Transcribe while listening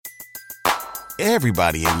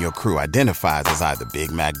Everybody in your crew identifies as either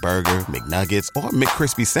Big Mac Burger, McNuggets, or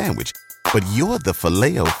McCrispy Sandwich. But you're the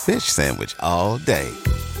Filet-O-Fish Sandwich all day.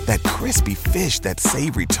 That crispy fish, that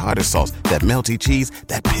savory tartar sauce, that melty cheese,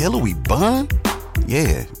 that pillowy bun.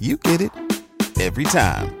 Yeah, you get it. Every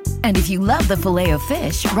time. And if you love the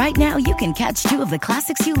Filet-O-Fish, right now you can catch two of the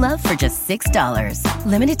classics you love for just $6.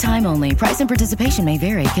 Limited time only. Price and participation may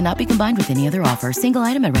vary. Cannot be combined with any other offer. Single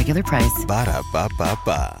item at regular price.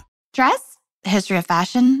 Ba-da-ba-ba-ba. Dress, The History of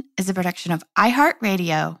Fashion is a production of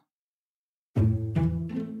iHeartRadio.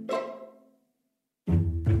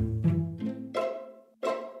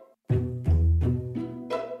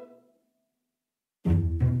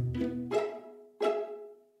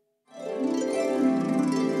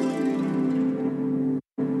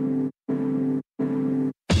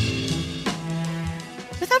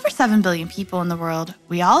 With over 7 billion people in the world,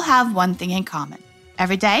 we all have one thing in common.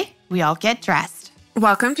 Every day, we all get dressed.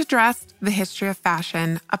 Welcome to Dressed, the History of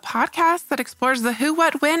Fashion, a podcast that explores the who,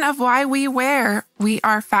 what, when of why we wear. We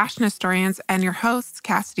are fashion historians and your hosts,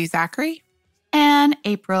 Cassidy Zachary and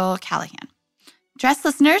April Callahan. Dress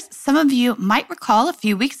listeners, some of you might recall a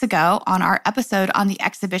few weeks ago on our episode on the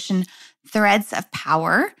exhibition Threads of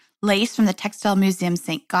Power, lace from the Textile Museum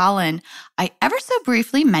St. Gallen, I ever so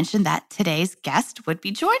briefly mentioned that today's guest would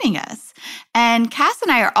be joining us. And Cass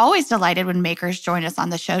and I are always delighted when makers join us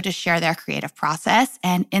on the show to share their creative process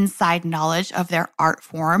and inside knowledge of their art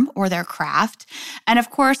form or their craft. And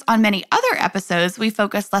of course, on many other episodes, we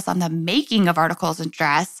focus less on the making of articles and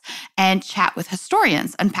dress and chat with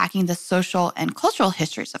historians, unpacking the social and cultural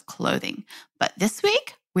histories of clothing. But this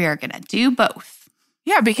week, we are going to do both.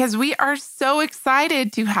 Yeah, because we are so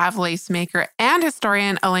excited to have lace maker and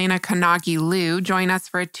historian Elena Kanagy-Loux join us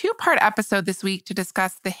for a two-part episode this week to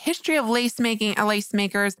discuss the history of lace making and lace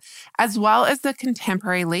makers, as well as the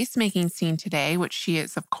contemporary lace making scene today, which she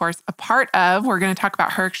is, of course, a part of. We're going to talk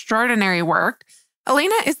about her extraordinary work.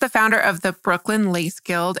 Elena is the founder of the Brooklyn Lace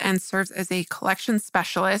Guild and serves as a collection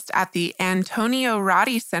specialist at the Antonio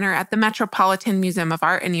Roddy Center at the Metropolitan Museum of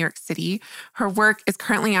Art in New York City. Her work is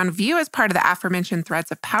currently on view as part of the aforementioned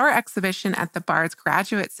Threads of Power exhibition at the Bard's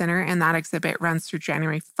Graduate Center, and that exhibit runs through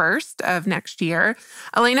January 1st of next year.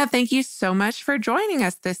 Elena, thank you so much for joining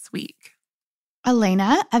us this week.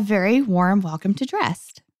 Elena, a very warm welcome to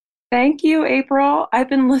Dressed. Thank you, April. I've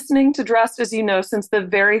been listening to Dressed, as you know, since the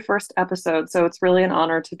very first episode, so it's really an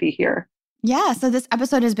honor to be here. Yeah, so this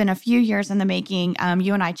episode has been a few years in the making.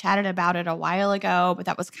 You and I chatted about it a while ago, but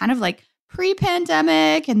that was kind of like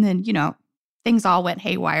pre-pandemic, and then, things all went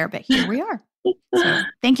haywire, but here we are. So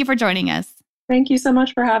thank you for joining us. Thank you so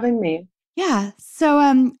much for having me. Yeah,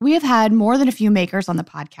 so we have had more than a few makers on the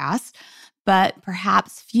podcast, but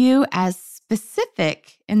perhaps few as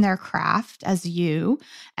specific in their craft as you.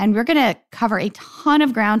 And we're going to cover a ton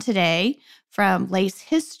of ground today, from lace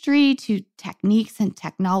history to techniques and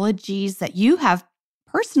technologies that you have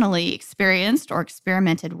personally experienced or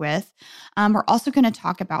experimented with. We're also going to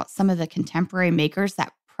talk about some of the contemporary makers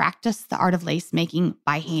that practice the art of lace making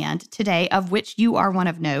by hand today, of which you are one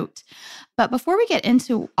of note. But before we get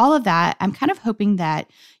into all of that, I'm kind of hoping that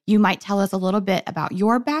you might tell us a little bit about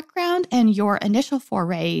your background and your initial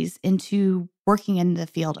forays into working in the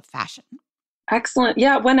field of fashion. Excellent.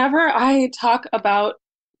 Yeah, whenever I talk about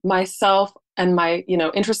myself and my,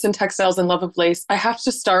 interest in textiles and love of lace, I have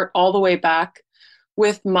to start all the way back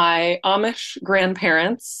with my Amish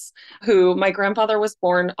grandparents, who my grandfather was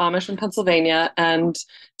born Amish in Pennsylvania and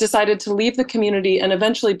decided to leave the community and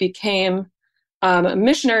eventually became a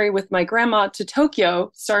missionary with my grandma to Tokyo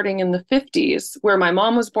starting in the 50s, where my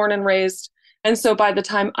mom was born and raised. And so by the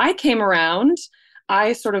time I came around,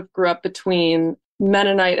 I sort of grew up between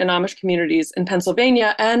Mennonite and Amish communities in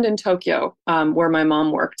Pennsylvania and in Tokyo, where my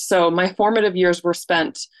mom worked. So my formative years were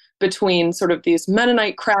spent between sort of these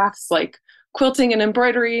Mennonite crafts like quilting and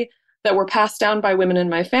embroidery that were passed down by women in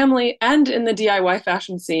my family and in the DIY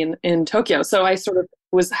fashion scene in Tokyo. So I sort of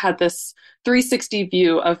had this 360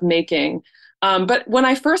 view of making. But when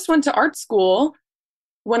I first went to art school,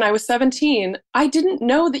 when I was 17, I didn't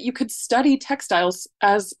know that you could study textiles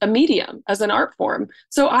as a medium, as an art form.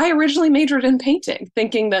 So I originally majored in painting,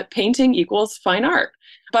 thinking that painting equals fine art.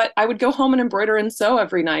 But I would go home and embroider and sew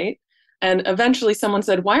every night. And eventually someone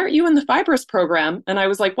said, "Why aren't you in the fibrous program?" And I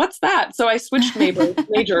was like, "What's that?" So I switched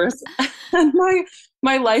majors and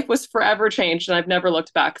my life was forever changed and I've never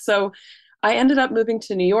looked back. So I ended up moving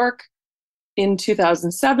to New York in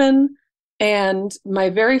 2007. And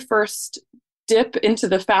my very first dip into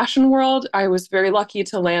the fashion world, I was very lucky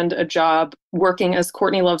to land a job working as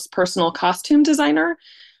Courtney Love's personal costume designer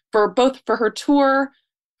for her tour,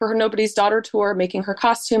 for her Nobody's Daughter tour, making her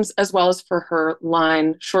costumes, as well as for her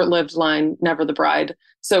line, short-lived line, Never the Bride.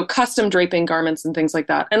 So custom draping garments and things like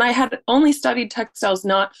that. And I had only studied textiles,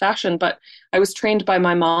 not fashion, but I was trained by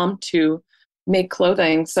my mom to make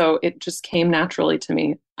clothing. So it just came naturally to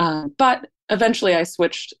me. But eventually I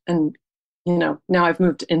switched and, now I've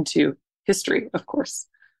moved into history, of course.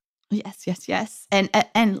 Yes.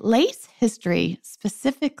 And lace history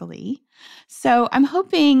specifically. So I'm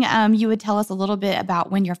hoping you would tell us a little bit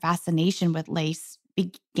about when your fascination with lace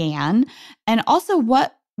began, and also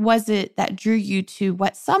what was it that drew you to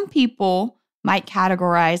what some people might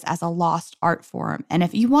categorize as a lost art form. And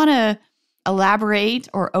if you want to elaborate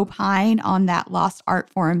or opine on that lost art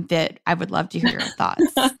form bit, I would love to hear your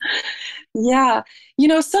thoughts. Yeah.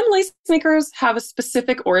 Some lace makers have a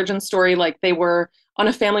specific origin story, like they were on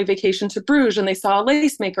a family vacation to Bruges and they saw a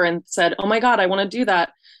lace maker and said, oh my God, I want to do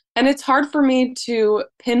that. And it's hard for me to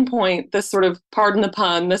pinpoint this sort of, pardon the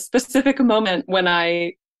pun, the specific moment when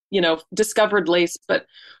I, discovered lace. But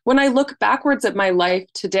when I look backwards at my life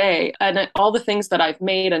today and at all the things that I've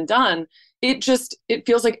made and done, it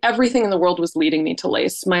feels like everything in the world was leading me to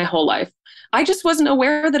lace my whole life. I just wasn't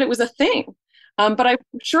aware that it was a thing. But I'm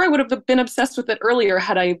sure I would have been obsessed with it earlier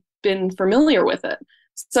had I been familiar with it.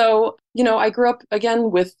 So, I grew up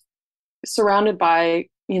again surrounded by,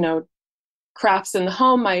 crafts in the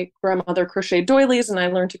home. My grandmother crocheted doilies and I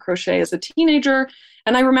learned to crochet as a teenager.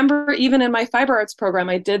 And I remember even in my fiber arts program,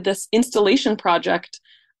 I did this installation project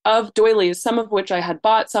of doilies, some of which I had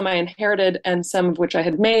bought, some I inherited, and some of which I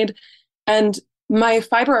had made. And my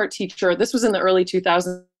fiber art teacher, this was in the early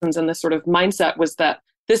 2000s, and this sort of mindset was that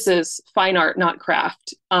this is fine art, not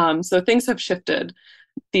craft. So things have shifted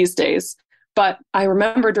these days. But I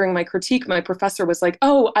remember during my critique, my professor was like,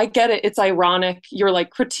 oh, I get it. It's ironic. You're like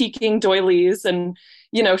critiquing doilies. And,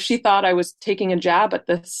 she thought I was taking a jab at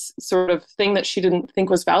this sort of thing that she didn't think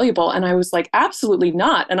was valuable. And I was like, absolutely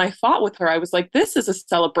not. And I fought with her. I was like, this is a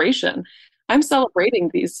celebration. I'm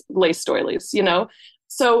celebrating these lace doilies,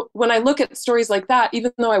 So when I look at stories like that,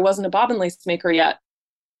 even though I wasn't a bobbin lace maker yet,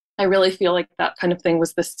 I really feel like that kind of thing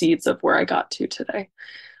was the seeds of where I got to today.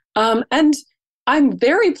 And I'm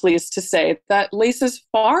very pleased to say that lace is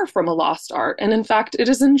far from a lost art. And in fact, it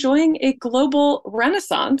is enjoying a global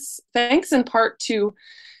renaissance, thanks in part to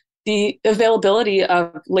the availability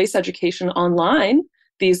of lace education online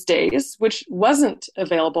these days, which wasn't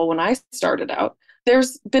available when I started out.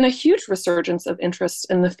 There's been a huge resurgence of interest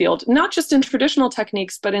in the field, not just in traditional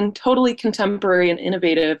techniques, but in totally contemporary and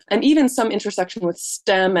innovative, and even some intersection with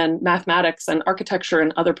STEM and mathematics and architecture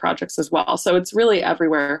and other projects as well. So it's really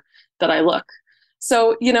everywhere that I look.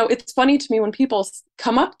 So, it's funny to me when people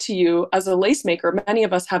come up to you as a lace maker, many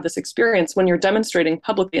of us have this experience when you're demonstrating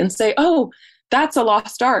publicly and say, oh, that's a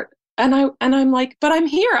lost art. And I'm like, but I'm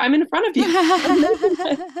here. I'm in front of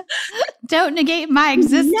you. Don't negate my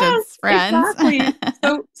existence, yes, friends.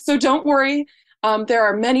 Exactly. So don't worry. There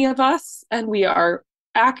are many of us, and we are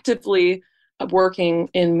actively working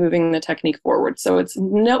in moving the technique forward. So it's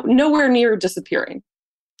nowhere near disappearing.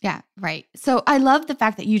 Yeah, right. So I love the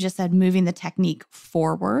fact that you just said moving the technique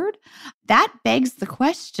forward. That begs the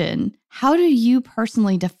question, how do you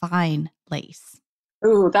personally define lace?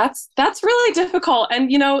 Ooh, that's really difficult. And,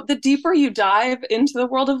 the deeper you dive into the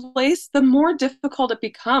world of lace, the more difficult it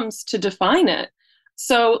becomes to define it.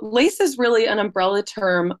 So lace is really an umbrella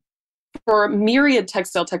term for myriad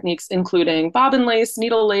textile techniques, including bobbin lace,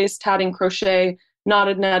 needle lace, tatting, crochet,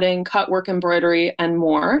 knotted netting, cut work, embroidery, and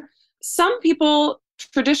more. Some people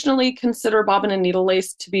traditionally consider bobbin and needle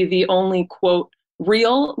lace to be the only, quote,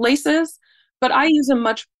 real laces, but I use a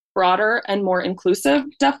much broader and more inclusive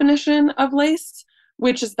definition of lace,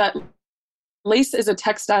 which is that lace is a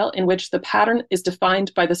textile in which the pattern is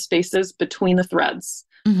defined by the spaces between the threads.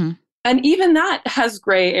 Mm-hmm. And even that has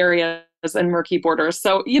gray areas and murky borders.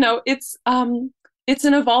 So, it's an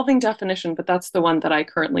evolving definition, but that's the one that I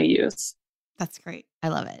currently use. That's great. I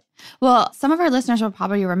love it. Well, some of our listeners will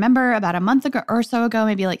probably remember about a month ago or so ago,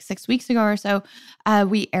 maybe like 6 weeks ago or so,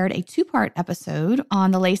 we aired a 2-part episode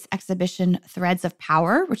on the lace exhibition Threads of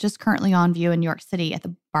Power, which is currently on view in New York City at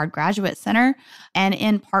the Bard Graduate Center. And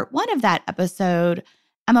in part 1 of that episode,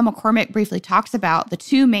 Emma McCormick briefly talks about the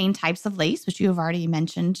 2 main types of lace, which you have already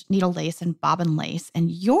mentioned, needle lace and bobbin lace.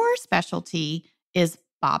 And your specialty is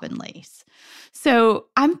bobbin lace. So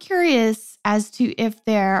I'm curious as to if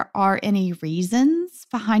there are any reasons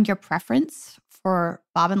behind your preference for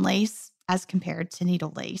bobbin lace as compared to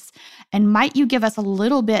needle lace. And might you give us a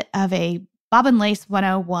little bit of a bobbin lace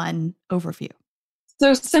 101 overview?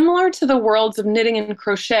 So similar to the worlds of knitting and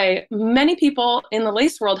crochet, many people in the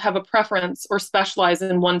lace world have a preference or specialize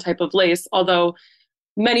in one type of lace, although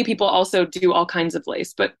Many people also do all kinds of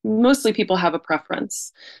lace, but mostly people have a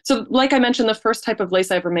preference. So like I mentioned, the first type of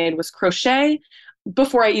lace I ever made was crochet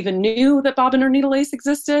before I even knew that bobbin or needle lace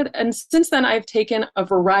existed. And since then, I've taken a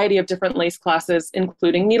variety of different lace classes,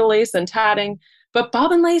 including needle lace and tatting. But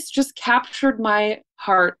bobbin lace just captured my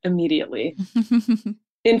heart immediately.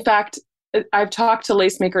 In fact, I've talked to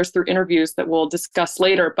lace makers through interviews that we'll discuss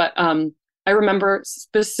later, but I remember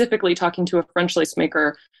specifically talking to a French lace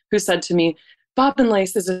maker who said to me, bobbin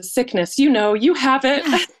lace is a sickness, you know, you have it.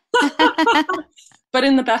 But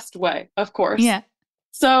in the best way, of course. Yeah.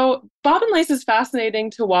 So bobbin lace is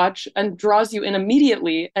fascinating to watch and draws you in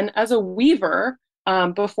immediately. And as a weaver,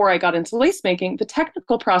 before I got into lace making, the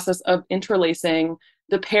technical process of interlacing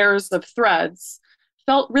the pairs of threads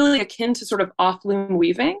felt really akin to sort of off-loom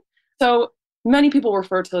weaving. So many people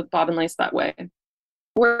refer to bobbin lace that way.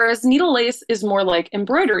 Whereas needle lace is more like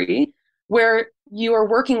embroidery, where you are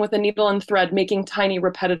working with a needle and thread, making tiny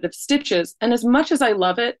repetitive stitches. And as much as I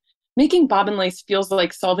love it, making bobbin lace feels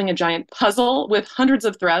like solving a giant puzzle with hundreds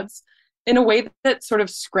of threads in a way that sort of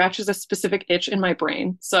scratches a specific itch in my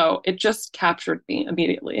brain. So it just captured me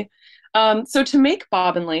immediately. So to make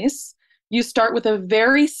bobbin lace, you start with a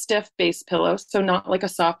very stiff base pillow, so not like a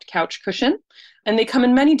soft couch cushion. And they come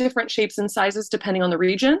in many different shapes and sizes depending on the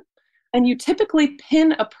region. And you typically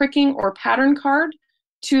pin a pricking or pattern card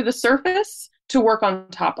to the surface to work on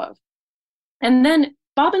top of. And then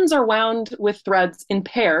bobbins are wound with threads in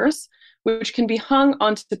pairs, which can be hung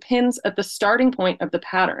onto pins at the starting point of the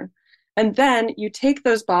pattern. And then you take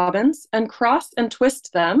those bobbins and cross and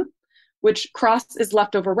twist them, which cross is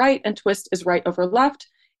left over right and twist is right over left,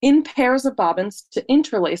 in pairs of bobbins to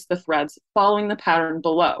interlace the threads following the pattern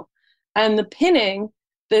below. And the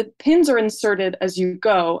pins are inserted as you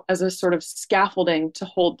go as a sort of scaffolding to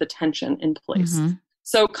hold the tension in place. Mm-hmm.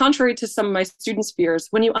 So contrary to some of my students' fears,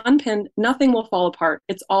 when you unpin, nothing will fall apart.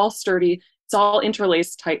 It's all sturdy. It's all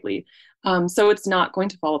interlaced tightly. So it's not going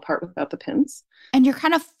to fall apart without the pins. And you're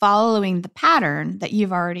kind of following the pattern that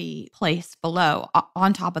you've already placed below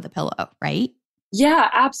on top of the pillow, right? Yeah,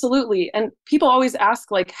 absolutely. And people always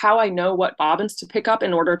ask like how I know what bobbins to pick up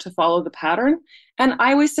in order to follow the pattern. And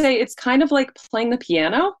I always say it's kind of like playing the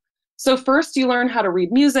piano. So first you learn how to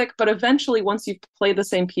read music, but eventually once you've played the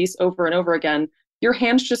same piece over and over again, your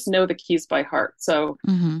hands just know the keys by heart. So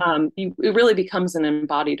it really becomes an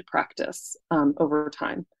embodied practice over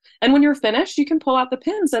time. And when you're finished, you can pull out the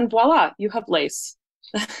pins and voila, you have lace.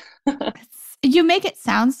 You make it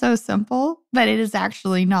sound so simple, but it is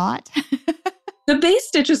actually not. The base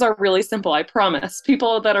stitches are really simple, I promise.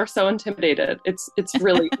 People that are so intimidated, it's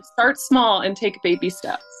really start small and take baby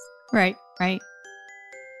steps. Right, right.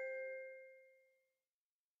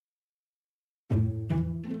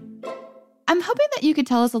 I'm hoping that you could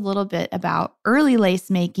tell us a little bit about early lace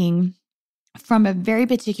making from a very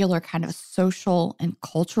particular kind of social and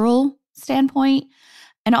cultural standpoint.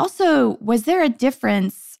 And also, was there a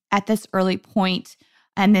difference at this early point,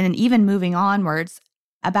 and then even moving onwards,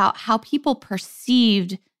 about how people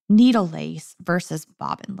perceived needle lace versus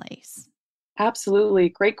bobbin lace? Absolutely.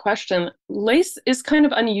 Great question. Lace is kind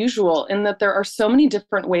of unusual in that there are so many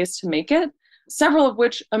different ways to make it, several of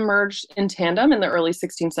which emerged in tandem in the early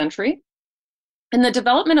 16th century. And the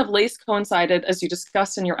development of lace coincided, as you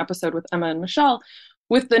discussed in your episode with Emma and Michelle,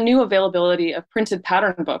 with the new availability of printed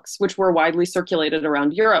pattern books, which were widely circulated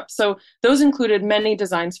around Europe. So those included many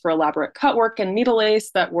designs for elaborate cutwork and needle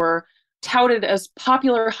lace that were touted as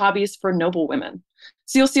popular hobbies for noble women.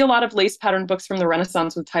 So you'll see a lot of lace pattern books from the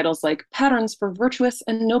Renaissance with titles like Patterns for Virtuous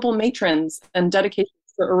and Noble Matrons and Dedications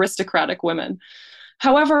for Aristocratic Women.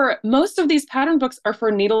 However, most of these pattern books are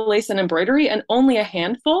for needle lace and embroidery, and only a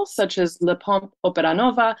handful, such as Le Pompe Opera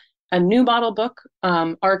Nova, a new model book,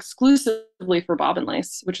 are exclusively for bobbin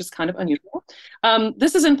lace, which is kind of unusual.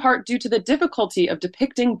 This is in part due to the difficulty of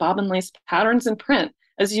depicting bobbin lace patterns in print,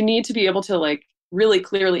 as you need to be able to really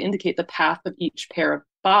clearly indicate the path of each pair of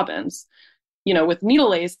bobbins. You know, with needle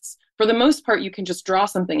lace, for the most part, you can just draw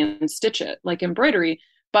something and stitch it, like embroidery.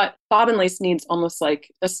 But bobbin lace needs almost like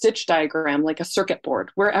a stitch diagram, like a circuit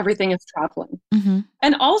board where everything is traveling. Mm-hmm.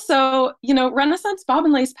 And also, you know, Renaissance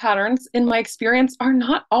bobbin lace patterns, in my experience, are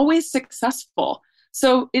not always successful.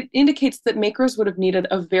 So it indicates that makers would have needed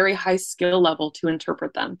a very high skill level to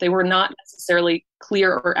interpret them. They were not necessarily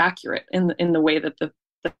clear or accurate in the way that the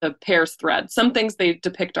pairs thread. Some things they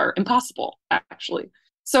depict are impossible, actually.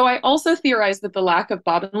 So I also theorize that the lack of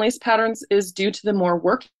bobbin lace patterns is due to the more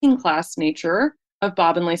working class nature of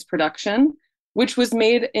bobbin lace production, which was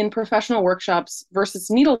made in professional workshops,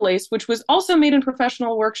 versus needle lace, which was also made in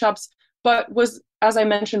professional workshops, but was, as I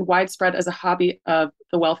mentioned, widespread as a hobby of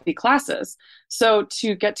the wealthy classes. So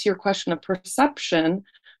to get to your question of perception,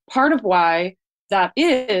 part of why that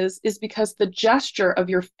is because the gesture of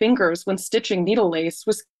your fingers when stitching needle lace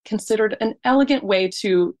was considered an elegant way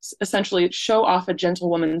to essentially show off a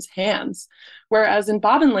gentlewoman's hands. Whereas in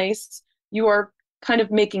bobbin lace, you are kind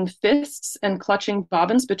of making fists and clutching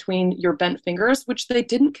bobbins between your bent fingers, which they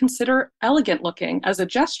didn't consider elegant looking as a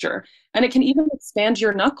gesture. And it can even expand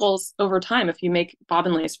your knuckles over time if you make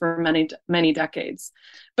bobbin lace for many, many decades.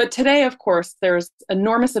 But today, of course, there's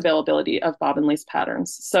enormous availability of bobbin lace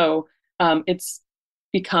patterns. So it's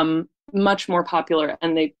become much more popular,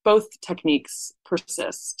 and both techniques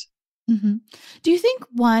persist. Mm-hmm. Do you think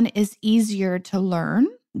one is easier to learn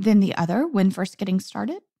than the other when first getting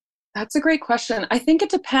started? That's a great question. I think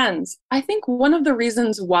it depends. I think one of the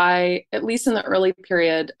reasons why, at least in the early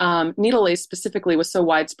period, needle lace specifically was so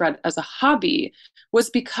widespread as a hobby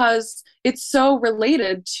was because it's so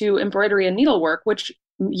related to embroidery and needlework, which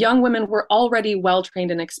young women were already well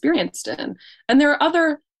trained and experienced in. And there are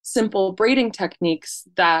other simple braiding techniques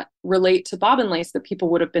that relate to bobbin lace that people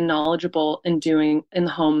would have been knowledgeable in doing in the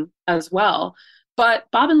home as well. But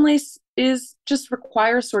bobbin lace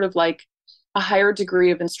requires sort of like a higher degree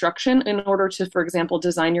of instruction in order to, for example,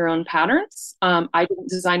 design your own patterns. I didn't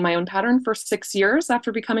design my own pattern for 6 years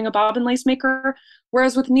after becoming a bobbin lace maker,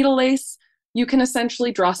 whereas with needle lace, you can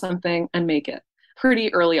essentially draw something and make it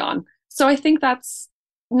pretty early on. So I think that's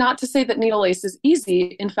not to say that needle lace is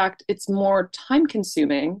easy. In fact, it's more time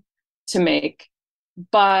consuming to make,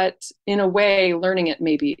 but in a way, learning it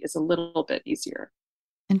maybe is a little bit easier.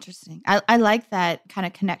 Interesting. I like that kind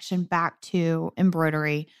of connection back to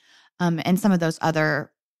embroidery and some of those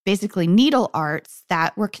other basically needle arts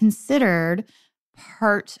that were considered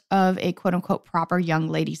part of a quote unquote proper young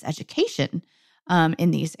lady's education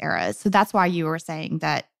in these eras. So that's why you were saying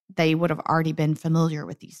that they would have already been familiar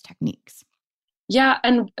with these techniques. Yeah,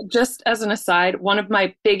 and just as an aside, one of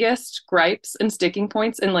my biggest gripes and sticking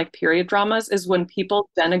points in like period dramas is when people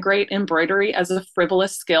denigrate embroidery as a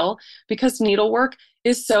frivolous skill, because needlework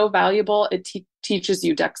is so valuable. It teaches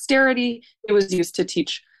you dexterity. It was used to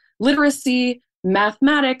teach literacy,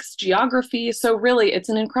 mathematics, geography. So really, it's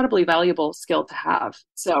an incredibly valuable skill to have.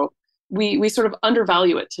 So we sort of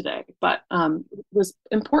undervalue it today, but it was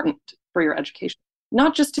important for your education,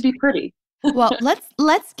 not just to be pretty. Well,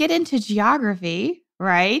 let's get into geography,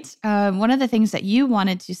 right? One of the things that you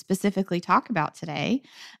wanted to specifically talk about today,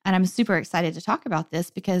 and I'm super excited to talk about this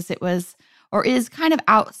because it was or is kind of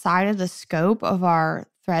outside of the scope of our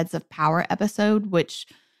Threads of Power episode, which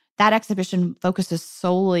that exhibition focuses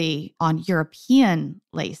solely on European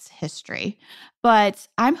lace history. But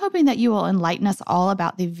I'm hoping that you will enlighten us all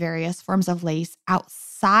about the various forms of lace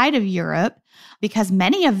outside of Europe, because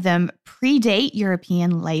many of them predate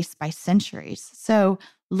European lace by centuries. So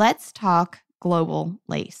let's talk global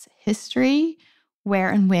lace history.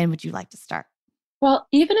 Where and when would you like to start? Well,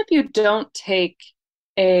 even if you don't take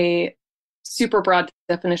a super broad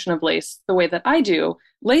definition of lace the way that I do,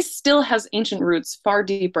 lace still has ancient roots far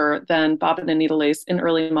deeper than bobbin and needle lace in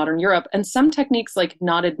early modern Europe. And some techniques like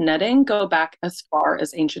knotted netting go back as far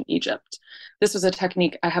as ancient Egypt. This was a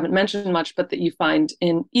technique I haven't mentioned much, but that you find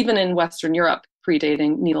even in Western Europe,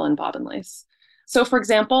 predating needle and bobbin lace. So for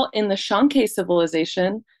example, in the Chanque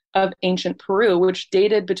civilization of ancient Peru, which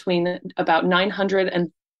dated between about 900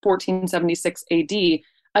 and 1476 AD,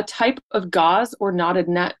 a type of gauze or knotted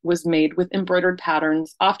net was made with embroidered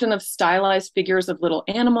patterns, often of stylized figures of little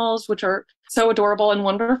animals, which are so adorable and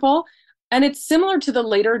wonderful. And it's similar to the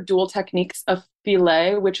later dual techniques of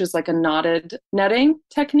filet, which is like a knotted netting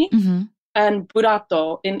technique, and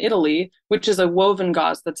burato in Italy, which is a woven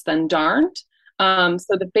gauze that's then darned.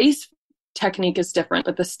 So the base technique is different,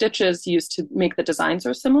 but the stitches used to make the designs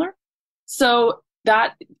are similar. So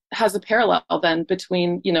that has a parallel then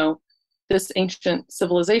between, this ancient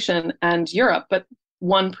civilization and Europe, but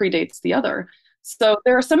one predates the other. So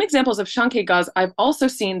there are some examples of Chanque gauze I've also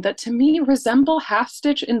seen that to me resemble half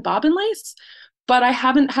stitch in bobbin lace, but I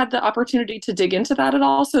haven't had the opportunity to dig into that at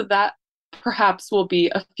all. So that perhaps will be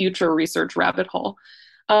a future research rabbit hole.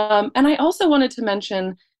 And I also wanted to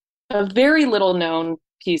mention a very little known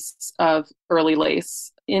piece of early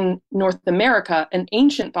lace in North America. An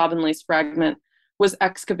ancient bobbin lace fragment was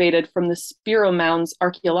excavated from the Spiro Mounds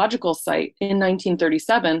archaeological site in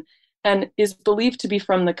 1937 and is believed to be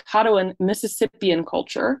from the Caddoan Mississippian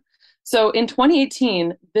culture. So in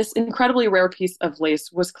 2018, this incredibly rare piece of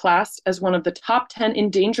lace was classed as one of the top 10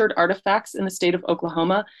 endangered artifacts in the state of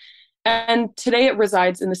Oklahoma. And today it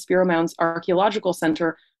resides in the Spiro Mounds Archaeological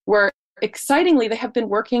Center, where excitingly, they have been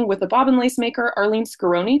working with a bobbin lace maker, Arlene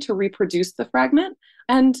Scaroni, to reproduce the fragment.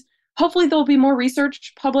 And hopefully there'll be more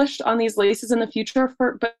research published on these laces in the future,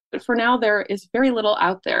 but for now there is very little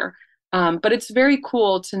out there. But it's very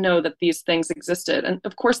cool to know that these things existed. And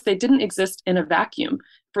of course, they didn't exist in a vacuum.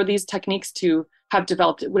 For these techniques to have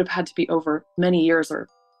developed, it would have had to be over many years or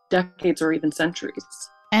decades or even centuries.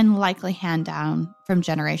 And likely hand down from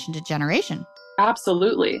generation to generation.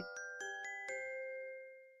 Absolutely.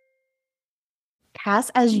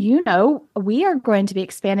 Cass, as you know, we are going to be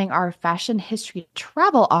expanding our fashion history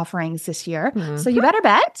travel offerings this year. Mm-hmm. So you better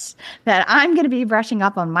bet that I'm going to be brushing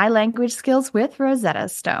up on my language skills with Rosetta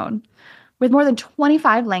Stone. With more than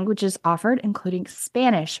 25 languages offered, including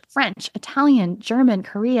Spanish, French, Italian, German,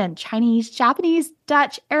 Korean, Chinese, Japanese,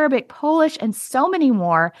 Dutch, Arabic, Polish, and so many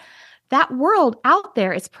more, that world out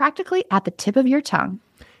there is practically at the tip of your tongue.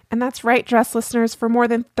 And that's right, Dress listeners. For more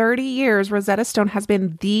than 30 years, Rosetta Stone has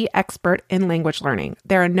been the expert in language learning.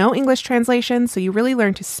 There are no English translations, so you really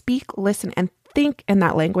learn to speak, listen, and think in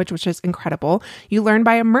that language, which is incredible. You learn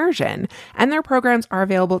by immersion, and their programs are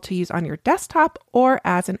available to use on your desktop or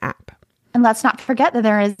as an app. And let's not forget that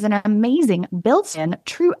there is an amazing built-in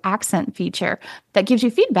true accent feature that gives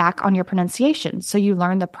you feedback on your pronunciation, so you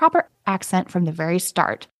learn the proper accent from the very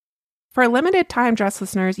start. For a limited time, Dress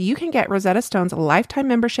listeners, you can get Rosetta Stone's lifetime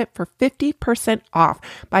membership for 50% off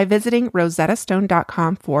by visiting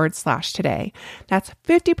rosettastone.com/today. That's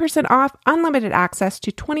 50% off unlimited access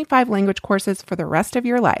to 25 language courses for the rest of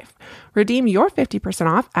your life. Redeem your 50%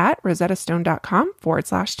 off at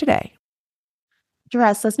rosettastone.com/today.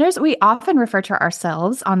 Dress listeners, we often refer to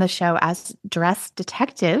ourselves on the show as dress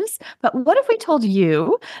detectives, but what if we told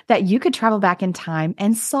you that you could travel back in time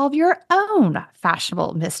and solve your own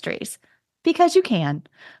fashionable mysteries? Because you can,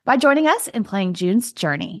 by joining us in playing June's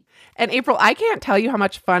Journey. And April, I can't tell you how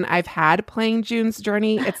much fun I've had playing June's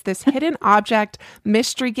Journey. It's this hidden object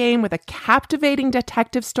mystery game with a captivating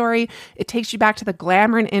detective story. It takes you back to the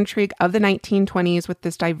glamour and intrigue of the 1920s with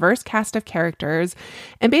this diverse cast of characters.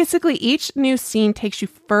 And basically, each new scene takes you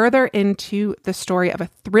further into the story of a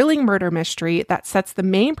thrilling murder mystery that sets the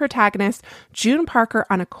main protagonist, June Parker,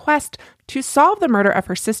 on a quest to solve the murder of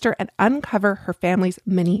her sister and uncover her family's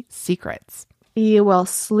many secrets. You will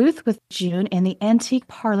sleuth with June in the antique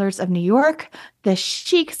parlors of New York, the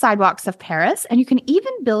chic sidewalks of Paris, and you can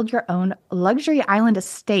even build your own luxury island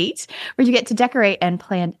estate where you get to decorate and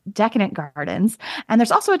plant decadent gardens. And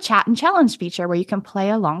there's also a chat and challenge feature where you can play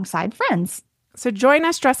alongside friends. So join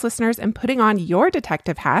us, Dress listeners, in putting on your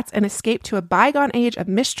detective hats and escape to a bygone age of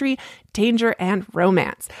mystery, danger, and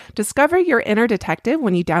romance. Discover your inner detective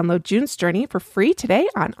when you download June's Journey for free today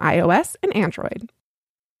on iOS and Android.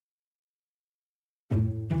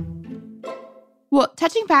 Well,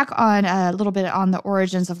 touching back on a little bit on the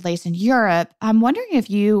origins of lace in Europe, I'm wondering if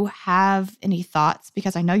you have any thoughts,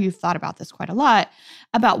 because I know you've thought about this quite a lot,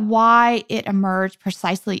 about why it emerged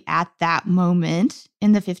precisely at that moment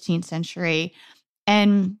in the 15th century.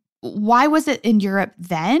 And why was it in Europe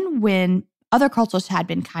then when other cultures had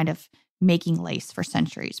been kind of making lace for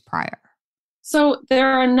centuries prior? So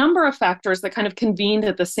there are a number of factors that kind of convened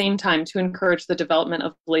at the same time to encourage the development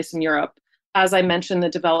of lace in Europe. As I mentioned, the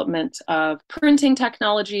development of printing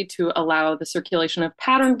technology to allow the circulation of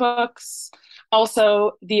pattern books.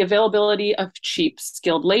 Also, the availability of cheap,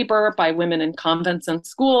 skilled labor by women in convents and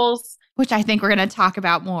schools. Which I think we're going to talk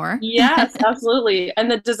about more. Yes, absolutely.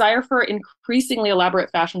 And the desire for increasingly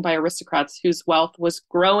elaborate fashion by aristocrats whose wealth was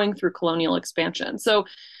growing through colonial expansion. So,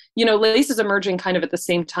 lace is emerging kind of at the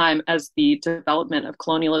same time as the development of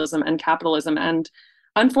colonialism and capitalism. And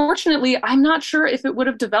unfortunately, I'm not sure if it would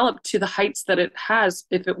have developed to the heights that it has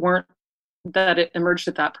if it weren't that it emerged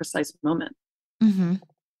at that precise moment. Mm-hmm.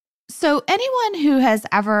 So anyone who has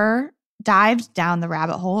ever dived down the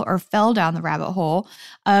rabbit hole or fell down the rabbit hole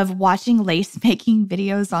of watching lace making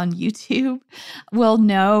videos on YouTube will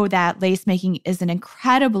know that lace making is an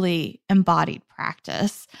incredibly embodied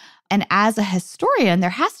practice. And as a historian, there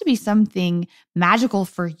has to be something magical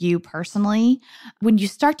for you personally when you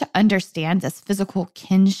start to understand this physical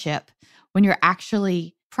kinship, when you're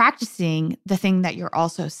actually practicing the thing that you're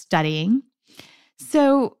also studying.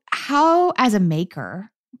 So how, as a maker,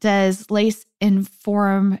 does lace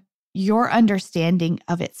inform your understanding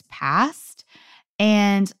of its past?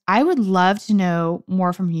 And I would love to know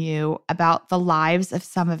more from you about the lives of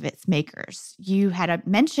some of its makers. You had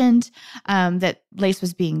mentioned that lace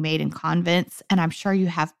was being made in convents, and I'm sure you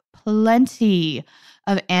have plenty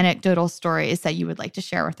of anecdotal stories that you would like to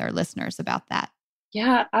share with our listeners about that.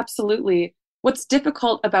 Yeah, absolutely. What's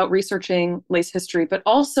difficult about researching lace history, but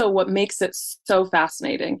also what makes it so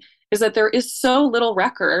fascinating, is that there is so little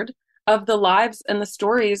record of the lives and the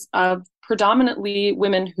stories of predominantly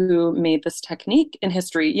women who made this technique in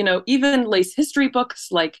history. Even lace history books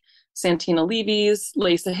like Santina Levy's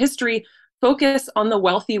Lace: A History, focus on the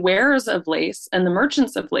wealthy wearers of lace and the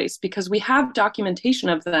merchants of lace, because we have documentation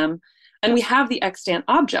of them and we have the extant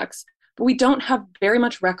objects, but we don't have very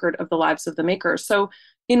much record of the lives of the makers. So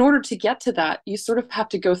in order to get to that, you sort of have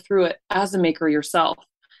to go through it as a maker yourself.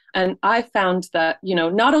 And I found that,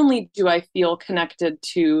 not only do I feel connected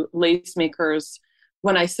to lace makers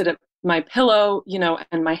when I sit at my pillow,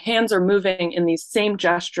 and my hands are moving in these same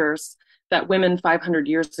gestures that women 500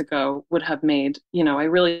 years ago would have made. I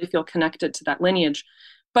really feel connected to that lineage,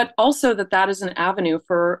 but also that is an avenue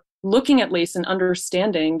for looking at lace and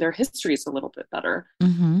understanding their histories a little bit better.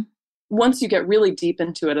 Mm-hmm. Once you get really deep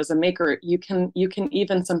into it as a maker, you can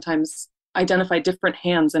even sometimes identify different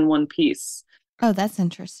hands in one piece. Oh, that's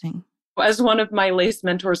interesting. As one of my lace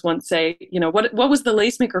mentors once say, what was the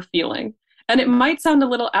lace maker feeling? And it might sound a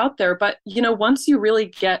little out there, but, once you really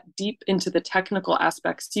get deep into the technical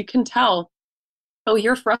aspects, you can tell, oh,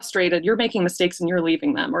 you're frustrated, you're making mistakes and you're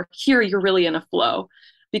leaving them. Or here, you're really in a flow,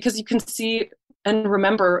 because you can see and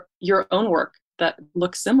remember your own work that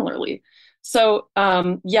looks similarly. So,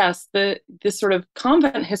 yes, this sort of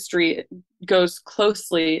convent history goes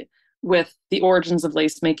closely with the origins of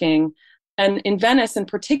lace making. And in Venice in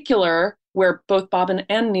particular, where both bobbin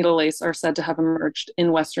and needle lace are said to have emerged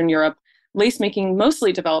in Western Europe, lace making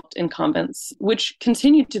mostly developed in convents, which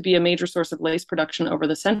continued to be a major source of lace production over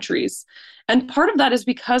the centuries. And part of that is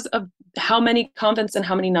because of how many convents and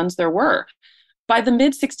how many nuns there were. By the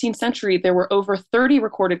mid-16th century, there were over 30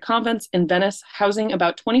 recorded convents in Venice, housing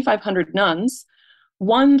about 2,500 nuns,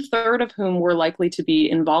 1/3 of whom were likely to be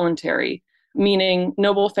involuntary, meaning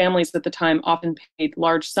noble families at the time often paid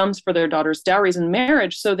large sums for their daughters' dowries in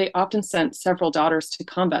marriage, so they often sent several daughters to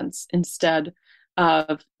convents instead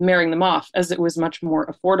of marrying them off, as it was much more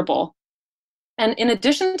affordable. And in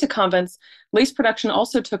addition to convents, lace production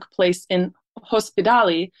also took place in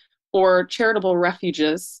hospedali, or charitable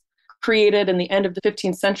refuges, created in the end of the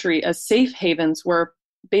 15th century as safe havens where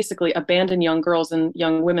basically abandoned young girls and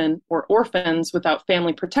young women, or orphans without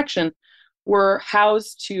family protection, were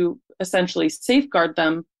housed to essentially safeguard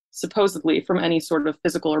them, supposedly, from any sort of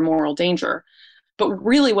physical or moral danger. But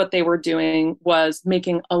really what they were doing was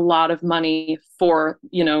making a lot of money for,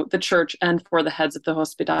 the church and for the heads of the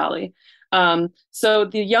hospedali. So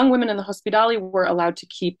the young women in the hospedali were allowed to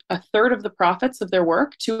keep 1/3 of the profits of their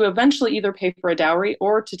work to eventually either pay for a dowry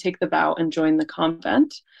or to take the vow and join the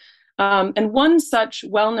convent. And one such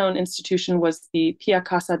well-known institution was the Pia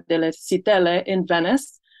Casa delle Sitelle in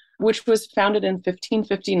Venice, which was founded in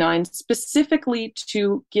 1559 specifically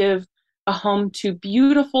to give a home to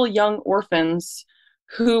beautiful young orphans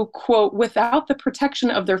who, quote, without the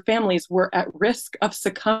protection of their families were at risk of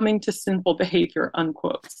succumbing to sinful behavior,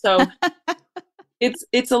 unquote. So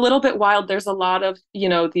it's a little bit wild. There's a lot of,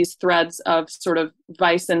 these threads of sort of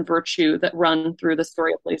vice and virtue that run through the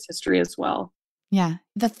story of lace history as well. Yeah.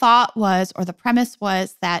 The thought was, or the premise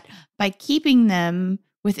was, that by keeping them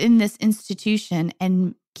within this institution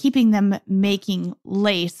and keeping them making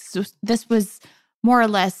lace, so this was more or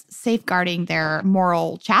less safeguarding their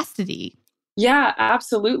moral chastity. Yeah,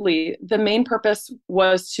 absolutely. The main purpose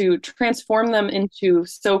was to transform them into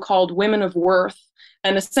so-called women of worth,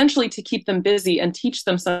 and essentially to keep them busy and teach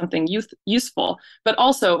them something useful, but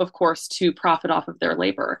also, of course, to profit off of their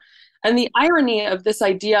labor. And the irony of this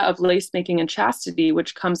idea of lace making and chastity,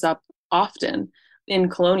 which comes up often in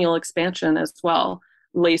colonial expansion as well,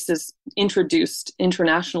 lace is introduced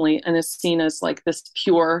internationally and is seen as like this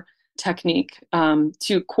pure technique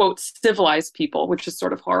to, quote, civilize people, which is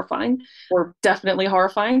sort of horrifying, or definitely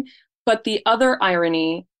horrifying. But the other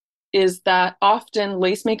irony is that often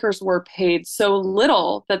lace makers were paid so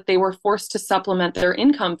little that they were forced to supplement their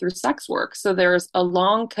income through sex work. So there's a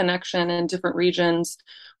long connection in different regions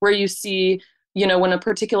where you see, when a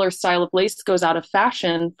particular style of lace goes out of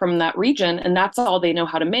fashion from that region and that's all they know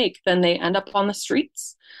how to make, then they end up on the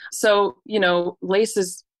streets. So,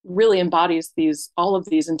 lace really embodies all of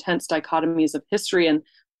these intense dichotomies of history. And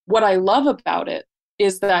what I love about it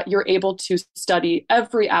is that you're able to study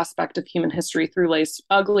every aspect of human history through lace,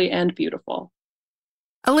 ugly and beautiful.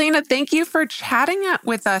 Elena, thank you for chatting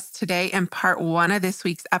with us today in part 1 of this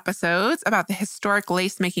week's episodes about the historic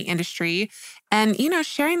lace-making industry and,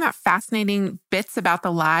 sharing that fascinating bits about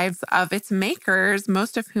the lives of its makers,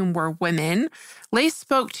 most of whom were women. Lace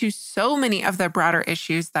spoke to so many of the broader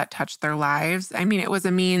issues that touched their lives. I mean, it was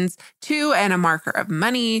a means to and a marker of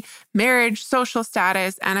money, marriage, social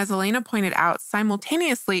status, and as Elena pointed out,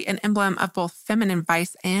 simultaneously an emblem of both feminine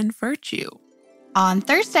vice and virtue. On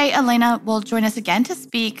Thursday, Elena will join us again to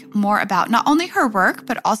speak more about not only her work,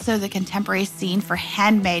 but also the contemporary scene for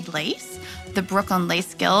handmade lace. the Brooklyn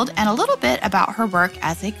Lace Guild, and a little bit about her work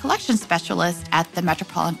as a collection specialist at the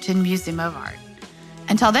Metropolitan Museum of Art.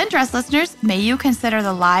 Until then, dress listeners, may you consider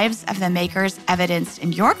the lives of the makers evidenced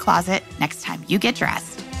in your closet next time you get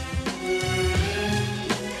dressed.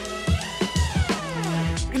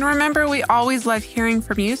 And remember, we always love hearing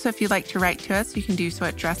from you. So if you'd like to write to us, you can do so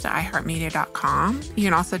at dressed@iheartmedia.com. You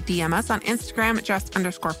can also DM us on Instagram at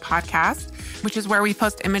dressed_podcast, which is where we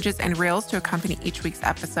post images and reels to accompany each week's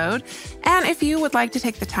episode. And if you would like to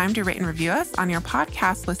take the time to rate and review us on your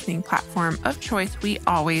podcast listening platform of choice, we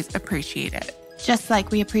always appreciate it. Just like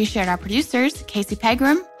we appreciate our producers, Casey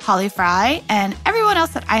Pegram, Holly Fry, and everyone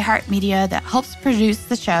else at iHeartMedia that helps produce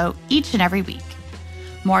the show each and every week.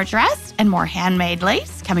 More dressed and more handmade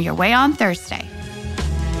lace coming your way on Thursday.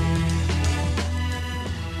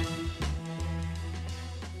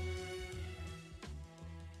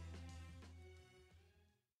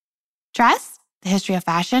 Dressed, the History of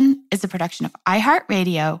Fashion, is a production of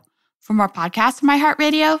iHeartRadio. For more podcasts from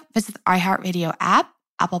iHeartRadio, visit the iHeartRadio app,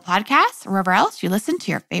 Apple Podcasts, or wherever else you listen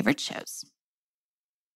to your favorite shows.